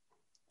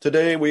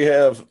Today we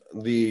have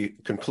the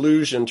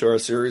conclusion to our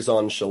series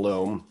on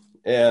Shalom,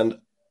 and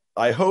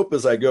I hope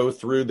as I go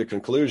through the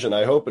conclusion,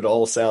 I hope it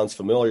all sounds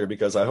familiar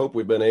because I hope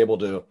we've been able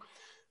to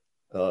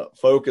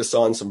focus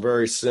on some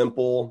very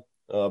simple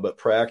but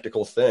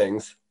practical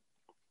things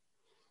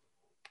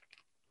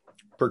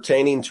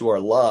pertaining to our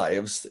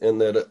lives,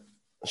 and that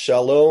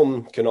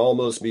Shalom can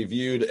almost be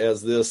viewed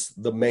as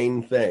the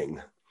main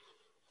thing.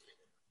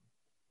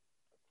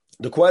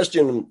 The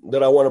question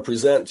that I want to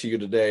present to you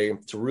today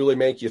to really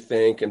make you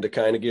think and to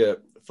kind of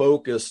get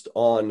focused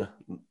on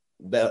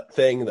that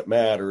thing that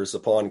matters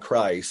upon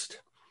Christ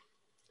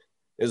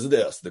is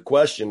this. The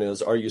question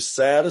is, are you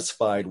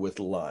satisfied with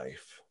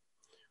life,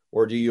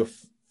 or do you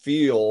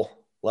feel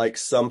like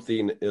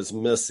something is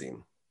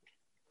missing?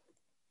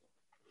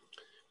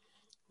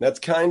 That's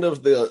kind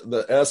of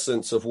the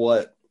essence of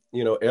what,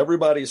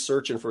 everybody's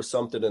searching for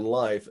something in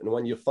life. And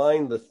when you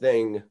find the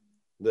thing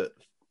that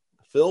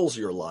fills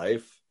your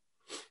life,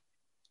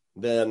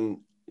 then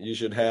you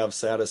should have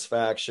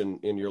satisfaction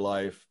in your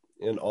life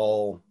in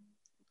all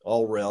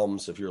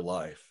realms of your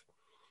life.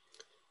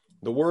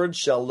 The word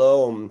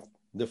shalom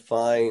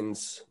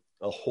defines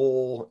a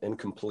whole and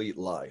complete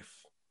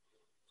life.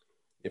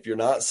 If you're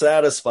not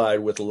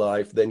satisfied with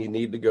life, then you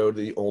need to go to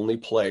the only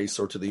place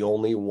or to the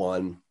only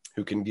one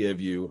who can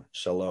give you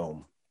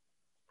shalom.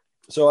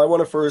 So I want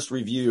to first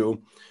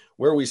review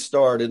where we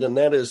started, and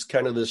that is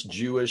kind of this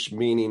Jewish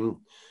meaning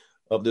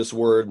of this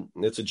word.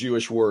 It's a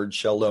Jewish word,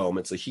 shalom.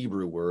 It's a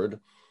Hebrew word.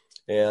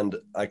 And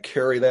I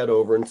carry that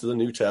over into the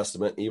New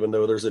Testament, even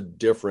though there's a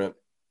different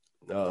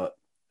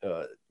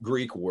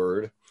Greek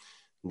word.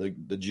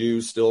 The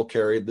Jews still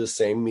carried the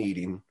same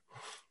meaning.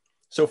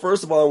 So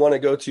first of all, I want to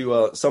go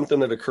to something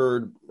that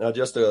occurred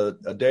just a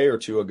day or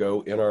two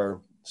ago in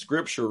our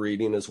scripture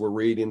reading as we're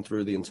reading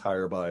through the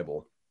entire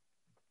Bible.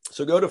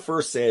 So go to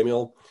 1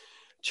 Samuel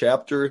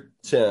chapter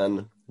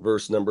 10,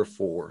 verse number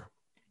 4.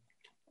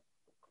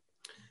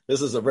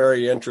 This is a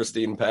very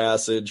interesting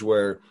passage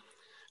where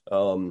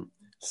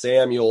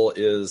Samuel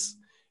is,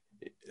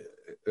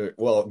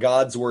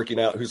 God's working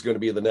out who's going to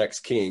be the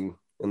next king,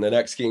 and the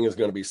next king is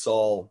going to be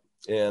Saul,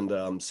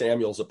 and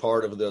Samuel's a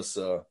part of this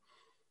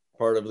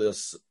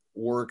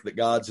work that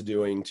God's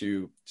doing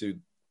to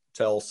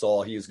tell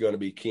Saul he's going to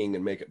be king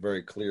and make it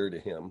very clear to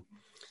him.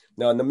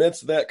 Now, in the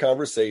midst of that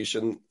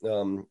conversation,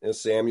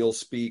 as Samuel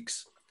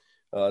speaks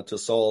to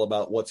Saul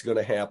about what's going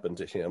to happen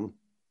to him,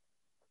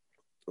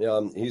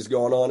 he's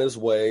going on his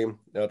way,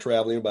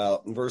 traveling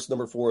about. And verse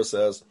number 4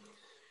 says,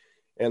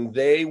 "And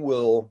they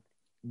will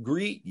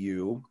greet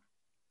you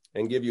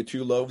and give you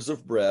 2 loaves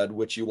of bread,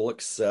 which you will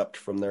accept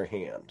from their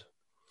hand."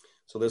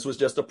 So this was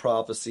just a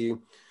prophecy.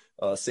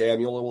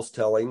 Samuel was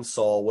telling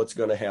Saul what's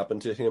going to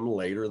happen to him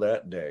later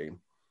that day.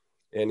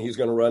 And he's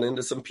going to run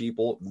into some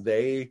people.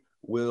 They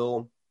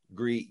will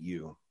greet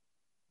you.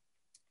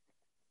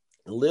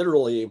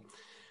 Literally,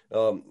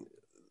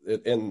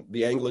 and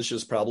the English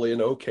is probably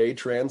an okay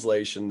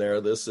translation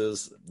there. This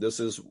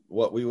is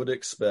what we would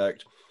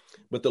expect.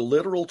 But the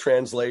literal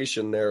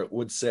translation there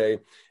would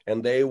say,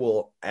 "And they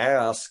will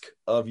ask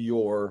of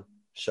your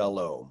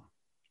shalom."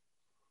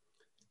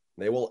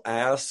 They will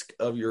ask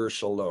of your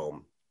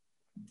shalom.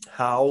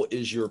 How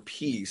is your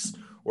peace,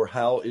 or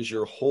how is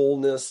your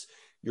wholeness,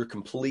 your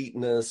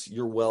completeness,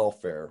 your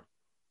welfare?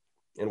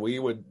 And we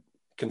would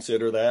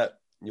consider that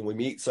when we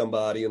meet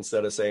somebody,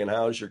 instead of saying,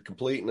 "How's your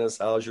completeness?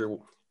 How's your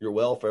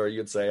welfare?"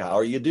 you'd say, "How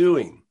are you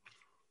doing?"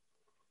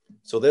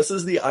 So this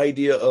is the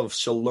idea of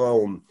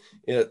shalom.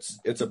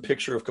 It's a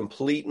picture of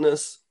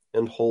completeness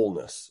and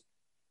wholeness.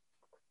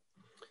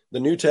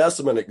 The New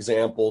Testament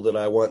example that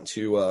I want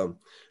to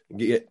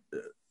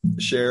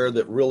share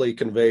that really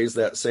conveys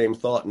that same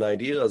thought and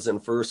idea is in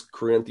 1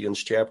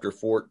 Corinthians chapter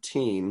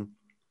 14,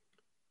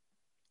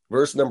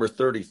 verse number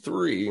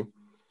 33.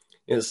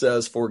 It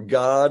says, "For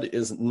God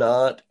is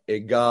not a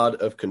God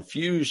of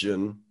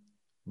confusion,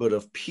 but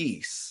of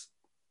peace."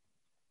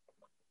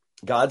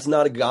 God's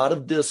not a God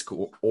of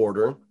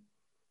disorder.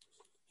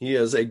 He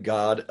is a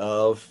God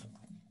of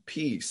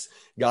peace.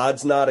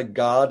 God's not a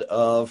God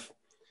of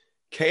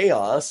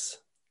chaos.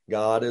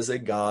 God is a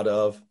God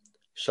of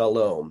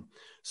shalom.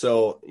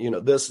 So,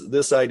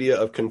 this idea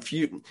of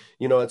confusion,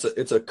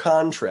 it's a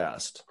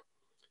contrast.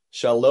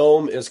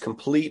 Shalom is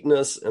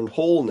completeness and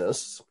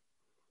wholeness,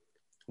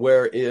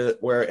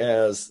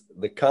 whereas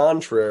the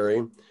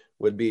contrary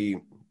would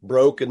be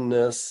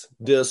brokenness,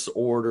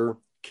 disorder,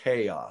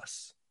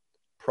 chaos,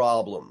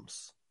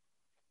 problems.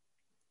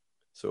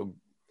 So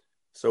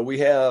we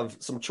have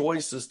some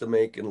choices to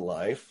make in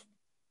life.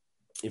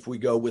 If we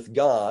go with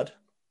God,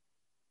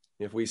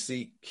 if we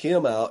seek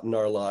Him out in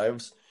our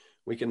lives,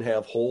 we can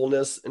have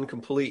wholeness and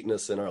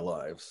completeness in our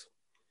lives.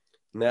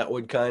 And that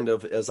would kind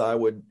of, as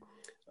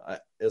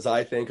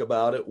I think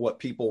about it, what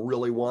people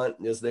really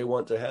want is they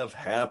want to have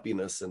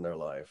happiness in their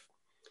life.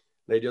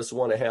 They just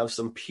want to have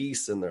some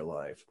peace in their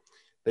life.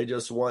 They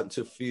just want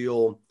to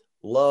feel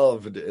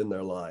loved in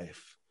their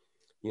life.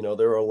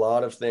 There are a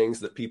lot of things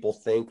that people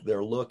think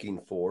they're looking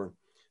for.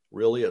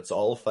 Really, it's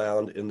all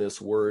found in this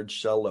word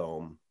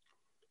shalom.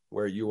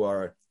 where you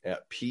are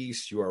at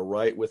peace, you are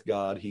right with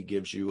God. He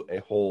gives you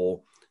a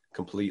whole,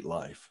 complete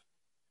life.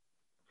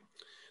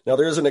 Now,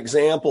 there's an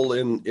example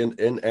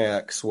in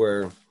Acts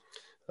where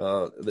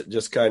that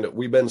just kind of,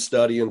 we've been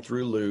studying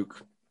through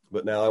Luke,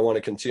 but now I want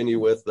to continue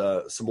with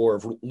some more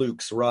of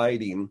Luke's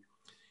writing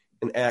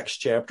in Acts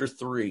chapter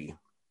 3.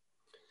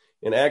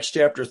 In Acts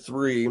chapter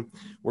 3,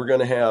 we're going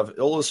to have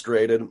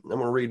illustrated, I'm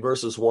going to read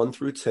verses 1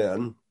 through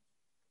 10.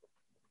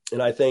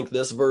 And I think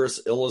this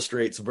verse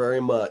illustrates very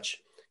much,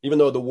 even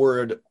though the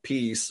word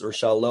peace or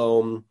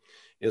shalom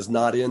is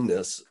not in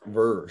this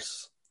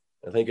verse,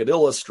 I think it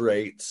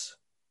illustrates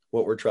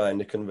what we're trying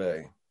to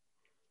convey,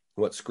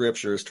 what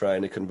Scripture is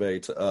trying to convey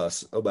to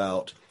us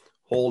about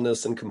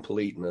wholeness and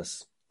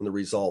completeness and the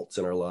results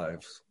in our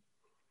lives.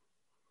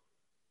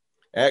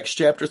 Acts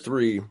chapter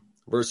 3,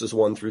 verses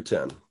 1 through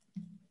 10.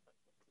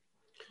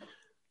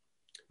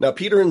 Now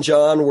Peter and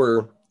John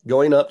were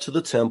going up to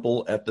the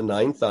temple at the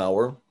 9th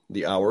hour,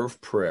 the hour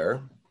of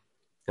prayer,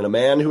 and a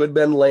man who had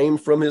been lame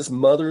from his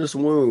mother's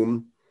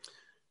womb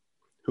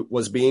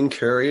was being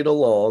carried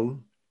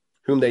along,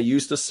 whom they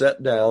used to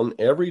set down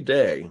every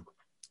day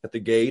at the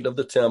gate of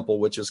the temple,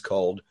 which is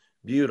called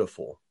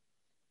Beautiful,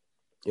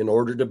 in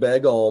order to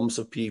beg alms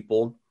of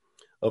people,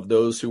 of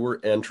those who were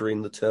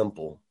entering the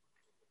temple.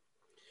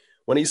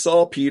 When he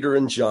saw Peter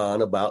and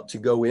John about to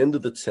go into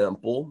the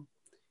temple,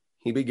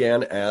 he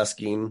began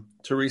asking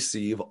to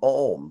receive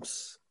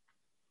alms.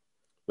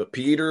 But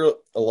Peter,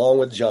 along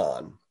with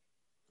John,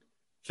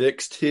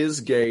 fixed his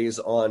gaze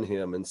on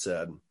him and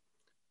said,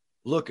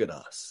 "Look at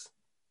us."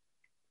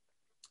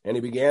 And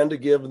he began to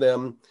give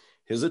them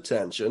his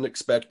attention,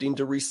 expecting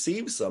to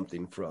receive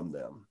something from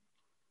them.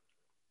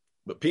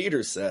 But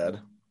Peter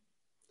said,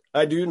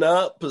 "I do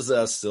not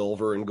possess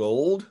silver and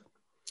gold,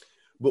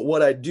 but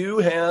what I do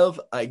have,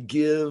 I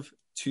give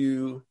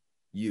to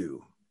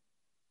you.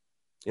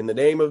 In the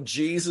name of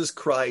Jesus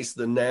Christ,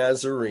 the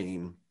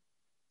Nazarene,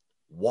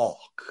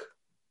 walk."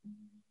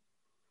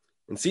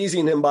 And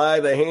seizing him by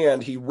the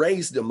hand, he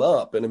raised him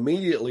up, and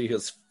immediately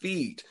his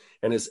feet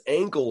and his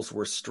ankles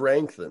were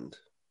strengthened.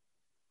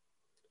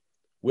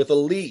 With a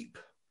leap,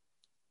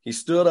 he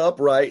stood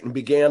upright and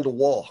began to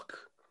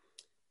walk.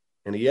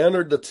 And he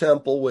entered the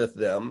temple with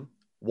them,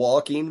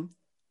 walking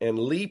and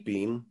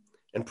leaping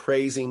and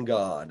praising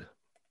God.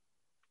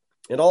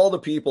 And all the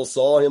people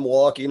saw him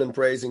walking and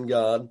praising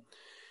God,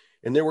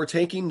 and they were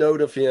taking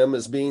note of him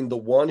as being the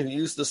one who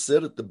used to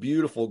sit at the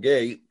beautiful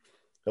gate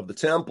of the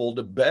temple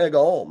to beg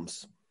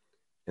alms.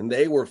 And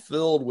they were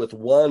filled with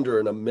wonder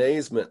and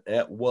amazement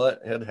at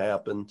what had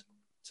happened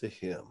to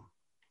him.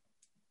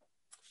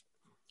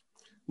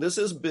 This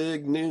is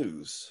big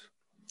news.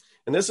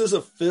 And this is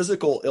a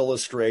physical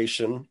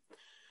illustration.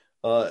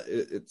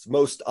 It's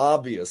most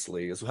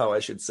obviously, is how I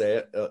should say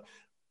it,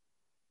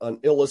 an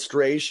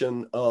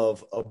illustration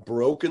of a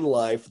broken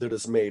life that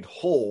is made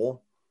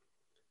whole,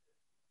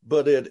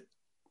 but it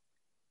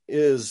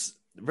is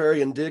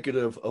very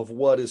indicative of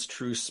what is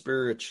true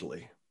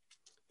spiritually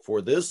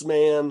for this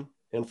man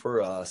and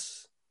for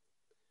us.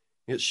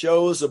 It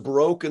shows a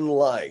broken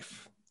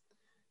life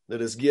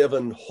that is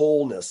given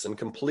wholeness and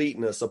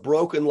completeness, a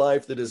broken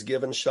life that is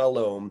given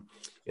shalom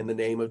in the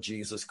name of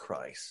Jesus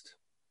Christ.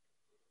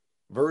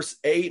 Verse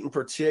 8 in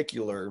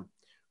particular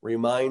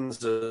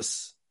reminds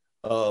us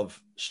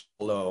of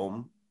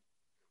shalom,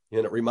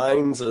 and it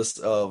reminds us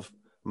of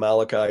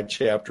Malachi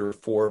chapter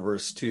 4,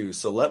 verse 2.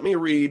 So let me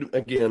read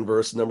again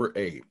verse number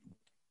 8.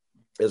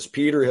 As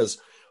Peter has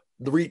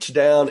reached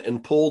down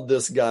and pulled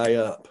this guy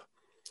up,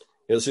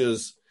 as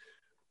his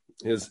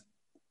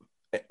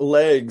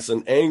legs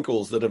and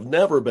ankles that have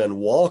never been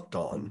walked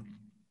on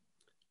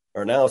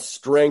are now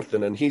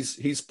strengthened, and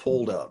he's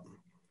pulled up.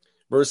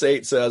 Verse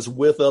 8 says,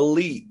 with a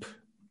leap,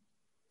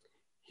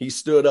 he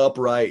stood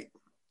upright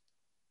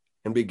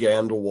and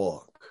began to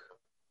walk.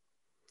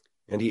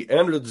 And he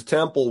entered the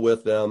temple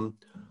with them,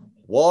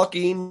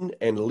 walking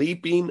and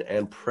leaping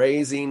and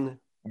praising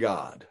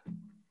God.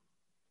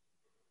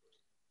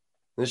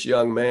 This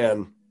young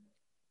man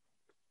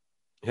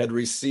had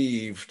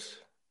received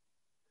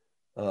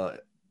a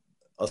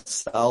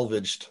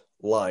salvaged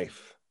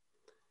life.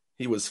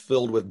 He was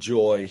filled with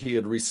joy. He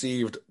had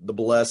received the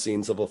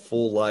blessings of a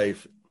full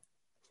life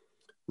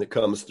that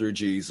comes through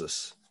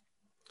Jesus.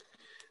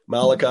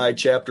 Malachi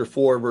chapter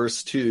 4,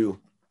 verse 2,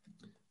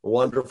 a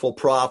wonderful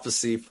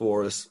prophecy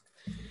for us.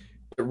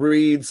 It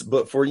reads,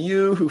 "But for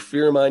you who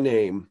fear my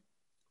name,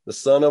 the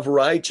Son of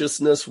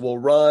Righteousness will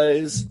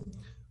rise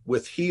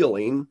with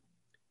healing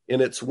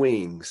in its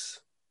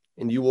wings,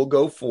 and you will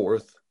go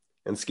forth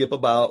and skip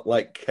about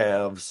like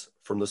calves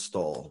from the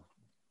stall."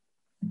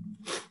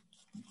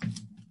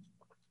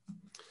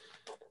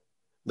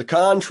 The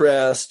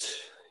contrast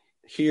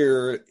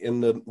here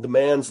in the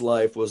man's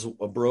life was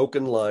a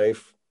broken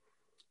life,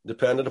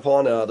 dependent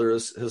upon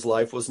others. His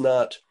life was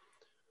not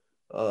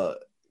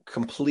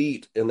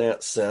complete in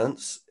that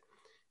sense,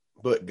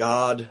 but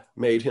God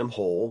made him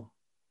whole.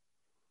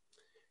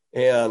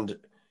 And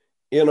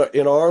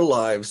in our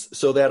lives,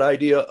 so that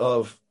idea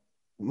of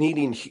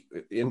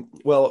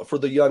for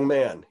the young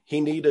man,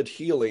 he needed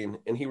healing,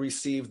 and he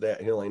received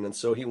that healing. And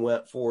so he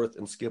went forth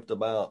and skipped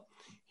about.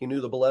 He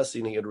knew the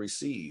blessing he had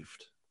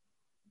received.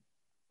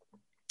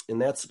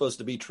 And that's supposed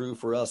to be true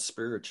for us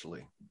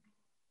spiritually.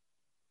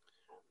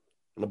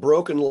 In a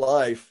broken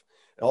life,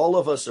 all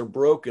of us are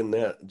broken.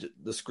 That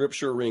the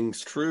scripture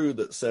rings true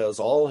that says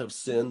all have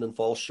sinned and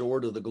fall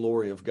short of the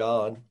glory of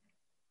God.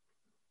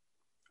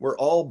 We're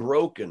all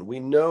broken. We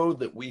know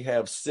that we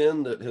have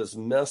sin that has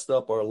messed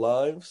up our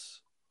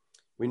lives.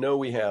 We know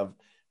we have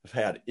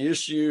had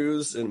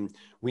issues, and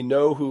we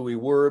know who we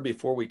were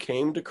before we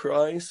came to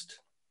Christ.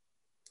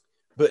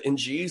 But in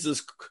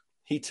Jesus,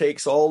 he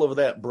takes all of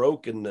that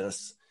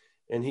brokenness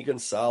and he can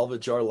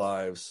salvage our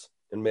lives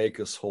and make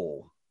us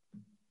whole.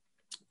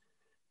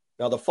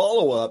 Now, the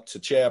follow-up to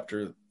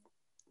chapter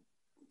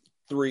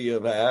 3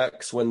 of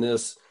Acts, when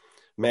this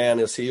man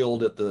is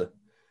healed at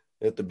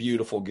the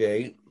beautiful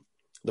gate,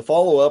 the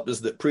follow-up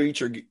is that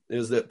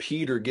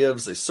Peter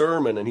gives a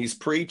sermon, and he's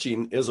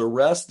preaching, is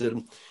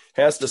arrested,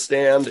 has to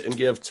stand and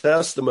give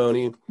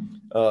testimony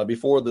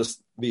before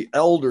the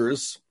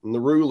elders and the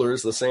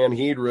rulers, the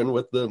Sanhedrin,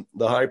 with the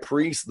high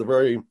priest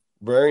the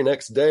very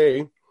next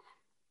day.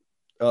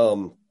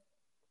 And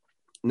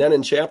then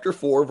in chapter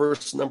 4,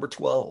 verse number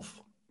 12.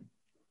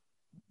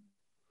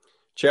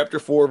 Chapter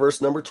 4,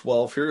 verse number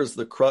 12, here is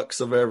the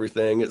crux of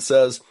everything. It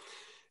says,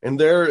 "And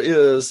there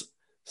is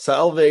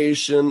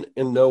salvation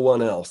in no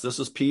one else." This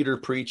is Peter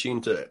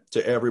preaching to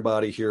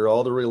everybody here,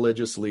 all the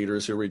religious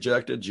leaders who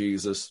rejected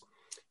Jesus.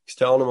 He's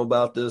telling them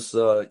about this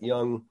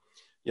young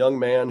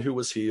man who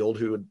was healed,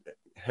 who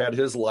had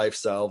his life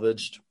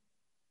salvaged.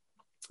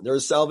 There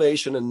is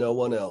salvation in no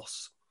one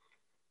else.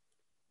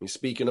 He's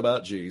speaking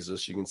about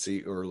Jesus, you can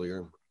see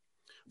earlier.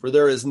 "For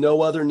there is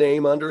no other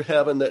name under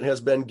heaven that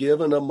has been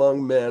given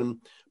among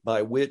men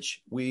by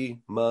which we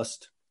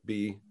must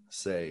be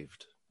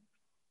saved."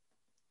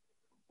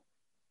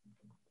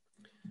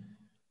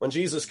 When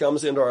Jesus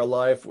comes into our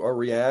life, our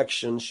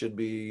reaction should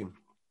be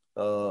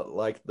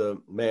like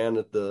the man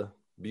at the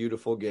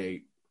beautiful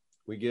gate.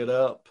 We get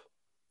up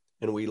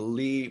and we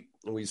leap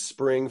and we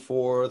spring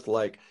forth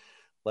like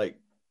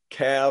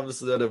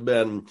calves that have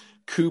been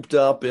cooped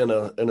up in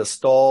a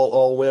stall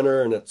all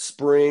winter, and it's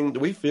spring.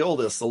 We feel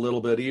this a little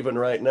bit even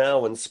right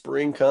now. When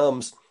spring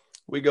comes,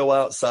 we go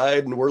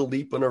outside and we're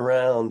leaping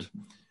around.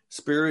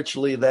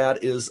 Spiritually,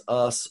 that is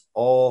us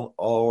all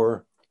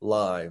our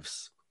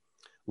lives.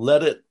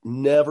 Let it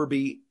never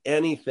be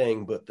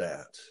anything but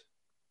that.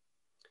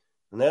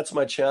 And that's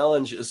my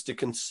challenge, is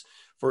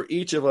for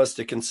each of us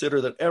to consider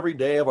that every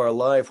day of our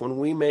life, when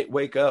we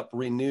wake up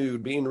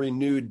renewed, being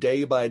renewed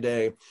day by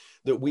day,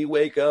 that we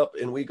wake up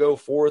and we go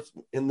forth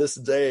in this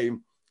day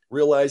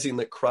realizing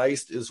that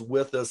Christ is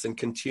with us and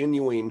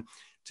continuing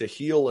to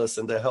heal us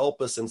and to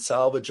help us and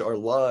salvage our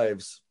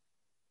lives.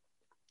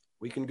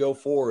 We can go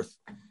forth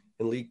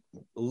and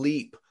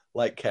leap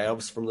like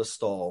calves from the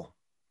stall.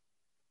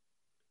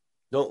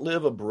 Don't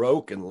live a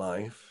broken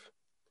life.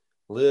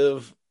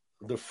 Live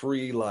the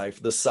free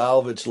life, the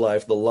salvaged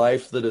life, the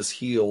life that is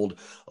healed,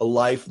 a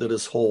life that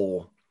is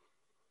whole.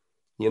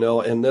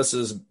 And this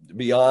is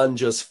beyond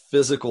just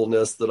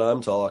physicalness that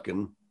I'm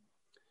talking.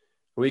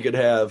 We could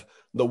have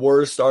the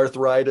worst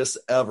arthritis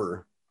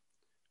ever,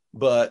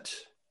 but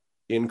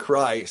in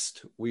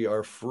Christ, we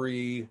are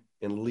free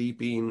and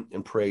leaping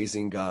and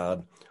praising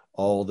God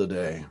all the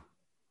day.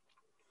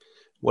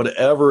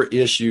 Whatever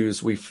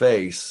issues we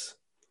face,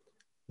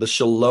 the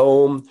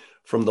shalom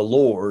from the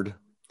Lord,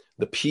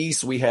 the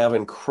peace we have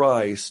in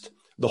Christ,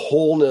 the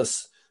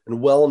wholeness and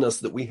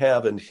wellness that we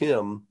have in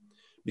him,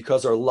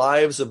 because our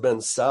lives have been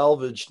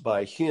salvaged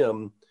by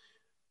him,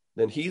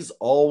 then he's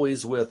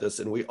always with us,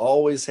 and we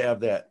always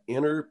have that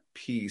inner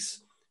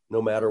peace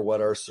no matter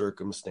what our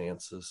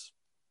circumstances.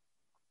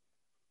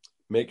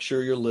 Make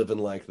sure you're living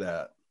like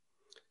that.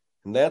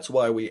 And that's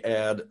why we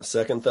add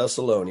 2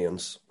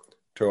 Thessalonians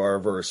to our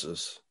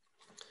verses.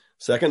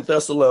 2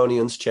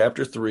 Thessalonians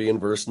chapter 3 and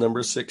verse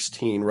number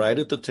 16, right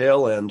at the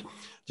tail end,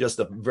 just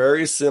a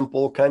very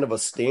simple kind of a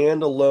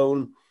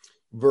standalone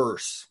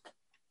verse.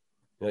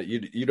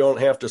 You don't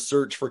have to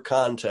search for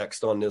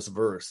context on this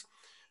verse.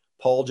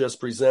 Paul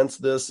just presents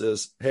this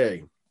as,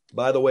 hey,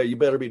 by the way, you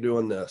better be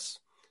doing this,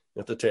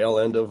 at the tail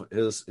end of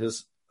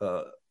his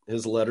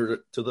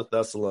letter to the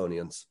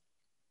Thessalonians.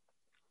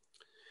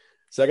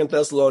 2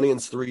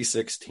 Thessalonians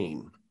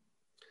 3:16.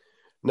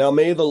 "Now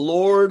may the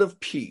Lord of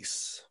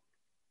peace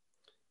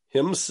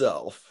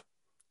himself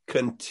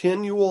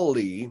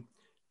continually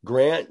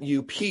grant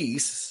you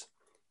peace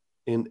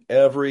in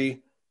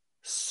every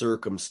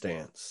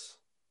circumstance.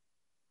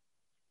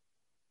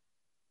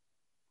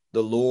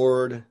 The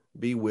Lord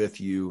be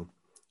with you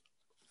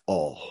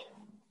all."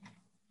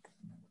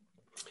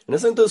 And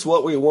isn't this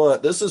what we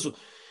want?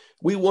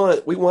 We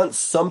want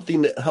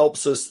something that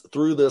helps us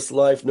through this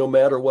life, no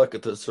matter what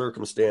the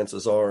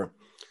circumstances are.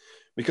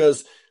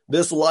 Because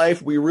this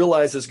life, we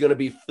realize, is going to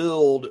be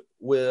filled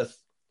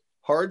with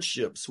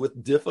hardships,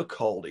 with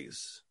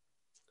difficulties.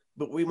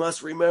 But we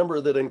must remember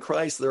that in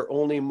Christ, they're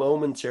only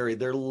momentary.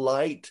 They're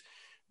light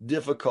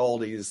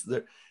difficulties.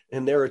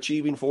 and they're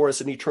achieving for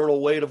us an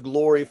eternal weight of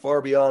glory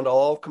far beyond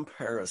all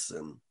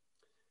comparison.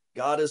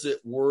 God is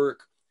at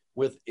work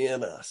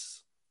within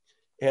us.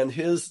 And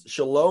his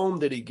shalom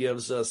that he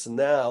gives us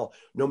now,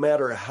 no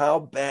matter how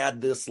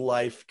bad this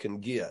life can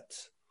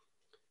get,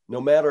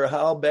 no matter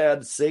how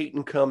bad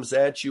Satan comes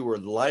at you or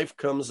life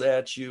comes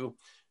at you,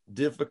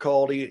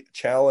 difficulty,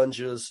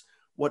 challenges,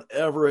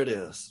 whatever it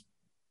is,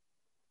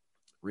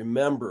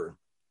 remember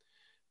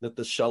that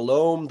the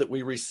shalom that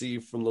we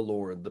receive from the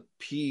Lord, the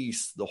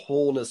peace, the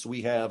wholeness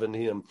we have in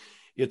him,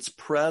 it's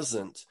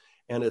present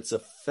and it's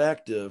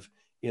effective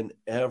in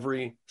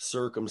every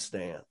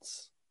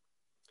circumstance.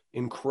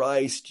 In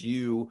Christ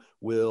you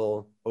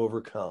will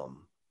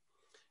overcome.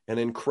 And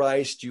in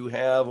Christ you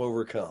have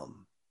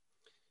overcome.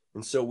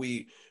 And so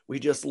we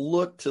just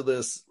look to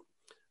this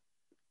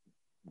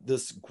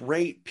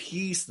great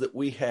peace that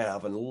we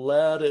have and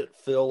let it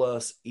fill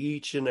us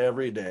each and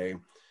every day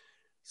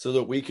so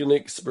that we can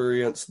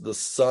experience the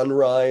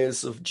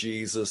sunrise of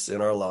Jesus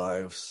in our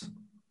lives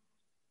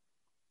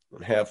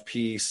and have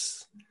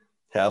peace,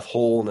 have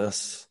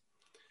wholeness,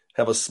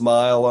 have a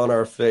smile on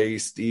our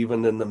face,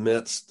 even in the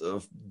midst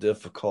of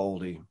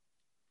difficulty.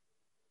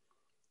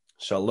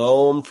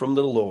 Shalom from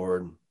the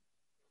Lord.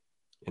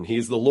 And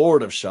he's the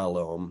Lord of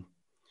shalom,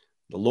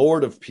 the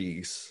Lord of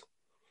peace.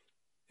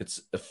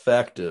 It's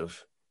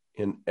effective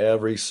in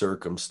every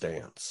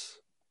circumstance.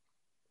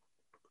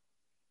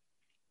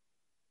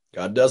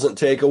 God doesn't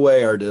take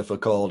away our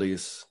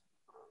difficulties.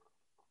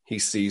 He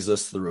sees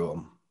us through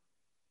them.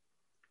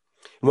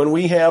 When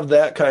we have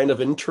that kind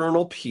of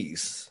internal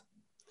peace,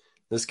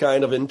 this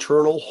kind of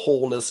internal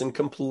wholeness and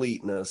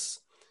completeness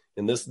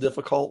in this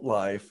difficult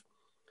life,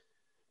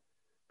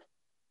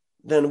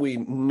 then we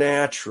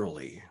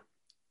naturally,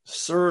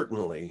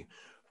 certainly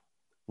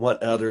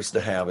want others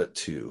to have it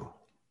too.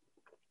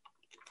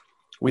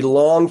 We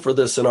long for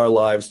this in our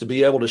lives, to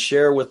be able to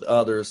share with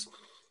others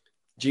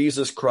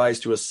Jesus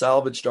Christ, who has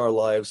salvaged our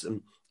lives,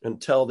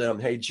 and tell them,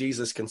 hey,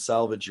 Jesus can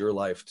salvage your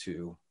life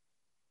too.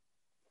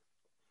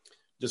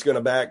 Just going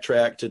to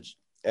backtrack to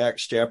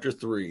Acts chapter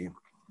 3.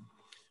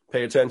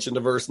 Pay attention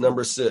to verse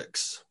number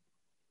 6.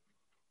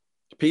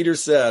 Peter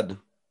said,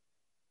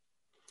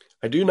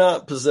 I do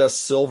not possess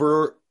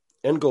silver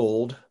and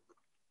gold,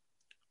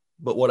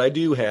 but what I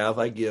do have,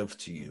 I give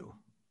to you.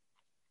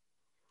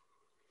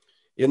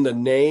 In the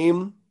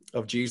name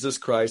of Jesus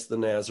Christ the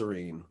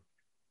Nazarene,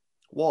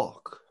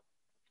 walk.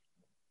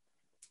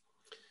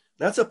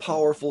 That's a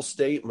powerful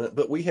statement,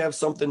 but we have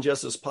something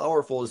just as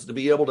powerful as to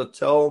be able to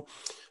tell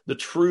the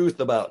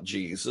truth about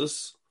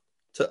Jesus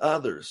to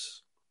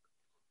others.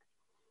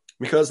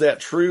 Because that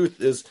truth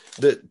is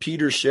that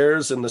Peter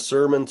shares in the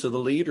sermon to the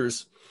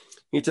leaders.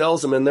 He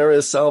tells them, and there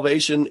is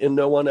salvation in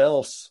no one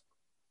else.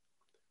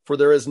 For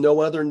there is no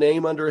other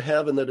name under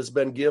heaven that has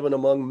been given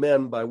among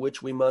men by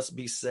which we must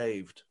be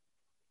saved.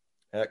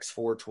 Acts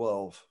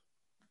 4:12.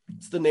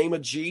 It's the name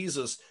of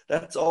Jesus.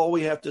 That's all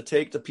we have to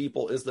take to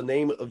people is the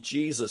name of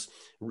Jesus.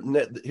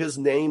 His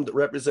name that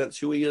represents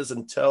who he is,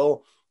 and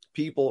tell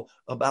people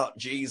about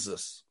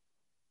Jesus.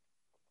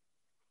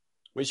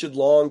 We should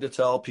long to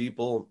tell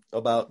people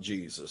about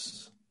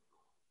Jesus.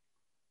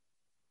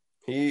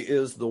 He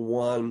is the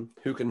one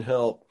who can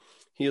help.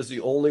 He is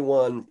the only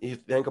one. You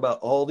think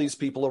about all these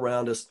people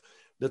around us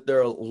that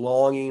they're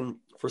longing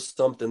for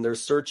something. They're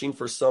searching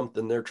for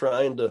something. They're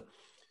trying to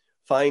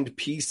find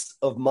peace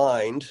of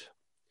mind.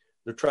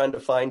 They're trying to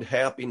find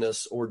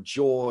happiness or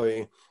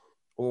joy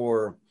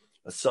or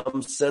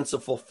some sense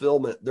of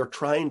fulfillment. They're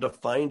trying to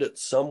find it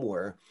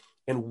somewhere.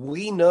 And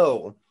we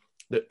know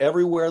that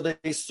everywhere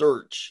they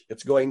search,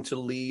 it's going to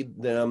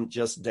lead them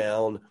just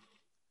down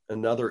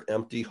another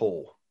empty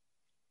hole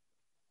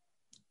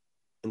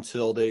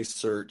until they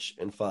search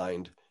and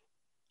find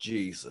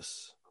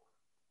Jesus.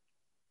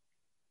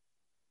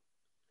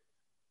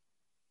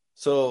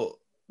 So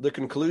the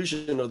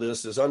conclusion of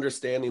this is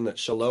understanding that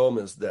shalom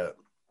is that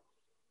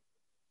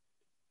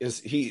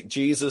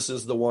Jesus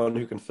is the one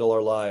who can fill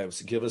our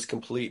lives, give us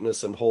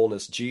completeness and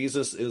wholeness.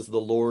 Jesus is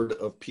the Lord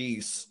of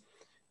peace.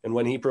 And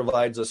when he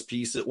provides us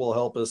peace, it will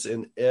help us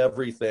in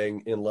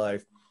everything in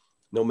life,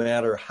 no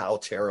matter how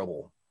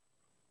terrible.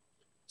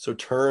 So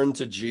turn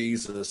to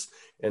Jesus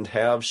and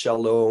have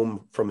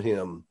shalom from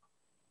him.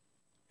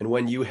 And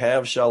when you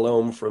have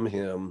shalom from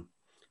him,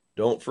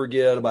 don't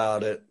forget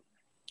about it.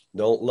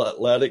 Don't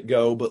let it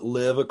go, but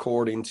live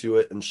according to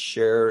it and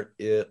share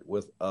it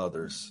with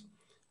others.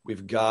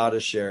 We've got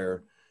to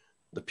share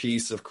the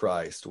peace of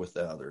Christ with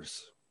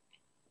others.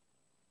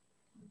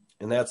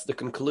 And that's the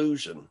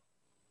conclusion.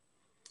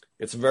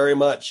 It's very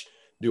much,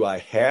 do I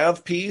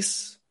have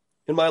peace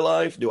in my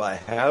life? Do I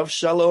have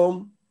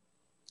shalom?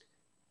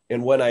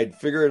 And when I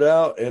figure it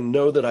out and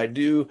know that I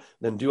do,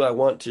 then do I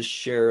want to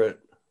share it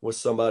with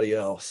somebody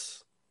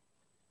else?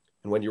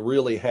 And when you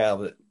really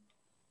have it,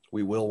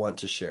 we will want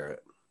to share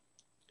it.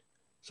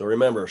 So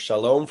remember,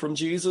 shalom from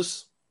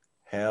Jesus,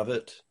 have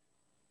it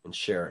and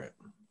share it.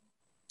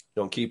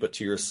 Don't keep it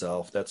to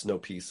yourself. That's no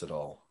peace at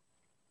all.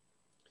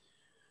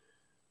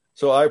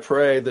 So I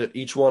pray that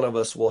each one of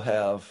us will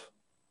have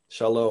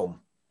shalom.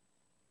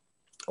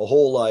 a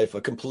whole life,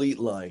 a complete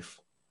life,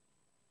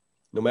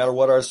 no matter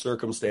what our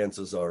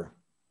circumstances are.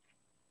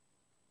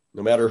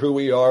 No matter who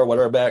we are, what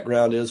our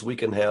background is, we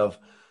can have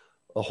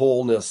a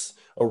wholeness,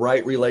 a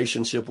right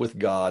relationship with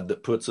God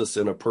that puts us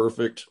in a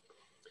perfect,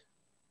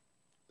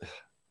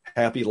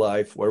 happy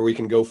life where we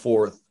can go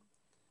forth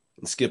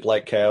and skip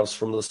like calves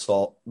from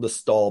the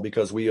stall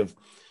because we have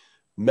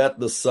met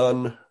the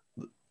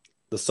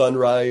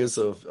sunrise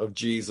of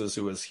Jesus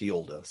who has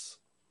healed us.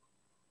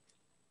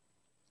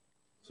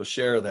 So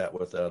share that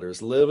with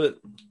others. Live it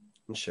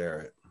and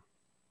share it.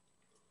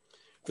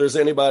 If there's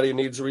anybody who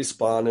needs to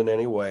respond in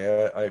any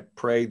way, I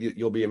pray that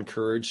you'll be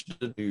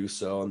encouraged to do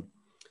so. And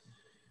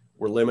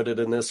we're limited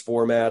in this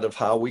format of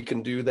how we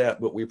can do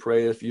that, but we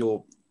pray if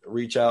you'll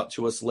reach out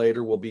to us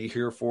later, we'll be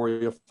here for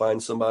you.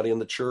 Find somebody in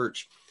the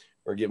church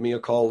or give me a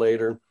call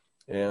later,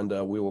 and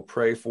we will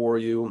pray for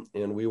you,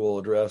 and we will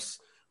address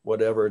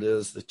whatever it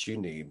is that you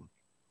need.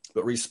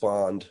 But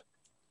respond,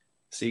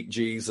 seek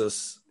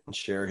Jesus, and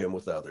share him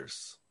with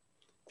others.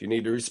 If you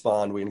need to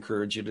respond, we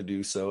encourage you to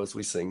do so as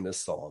we sing this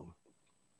song.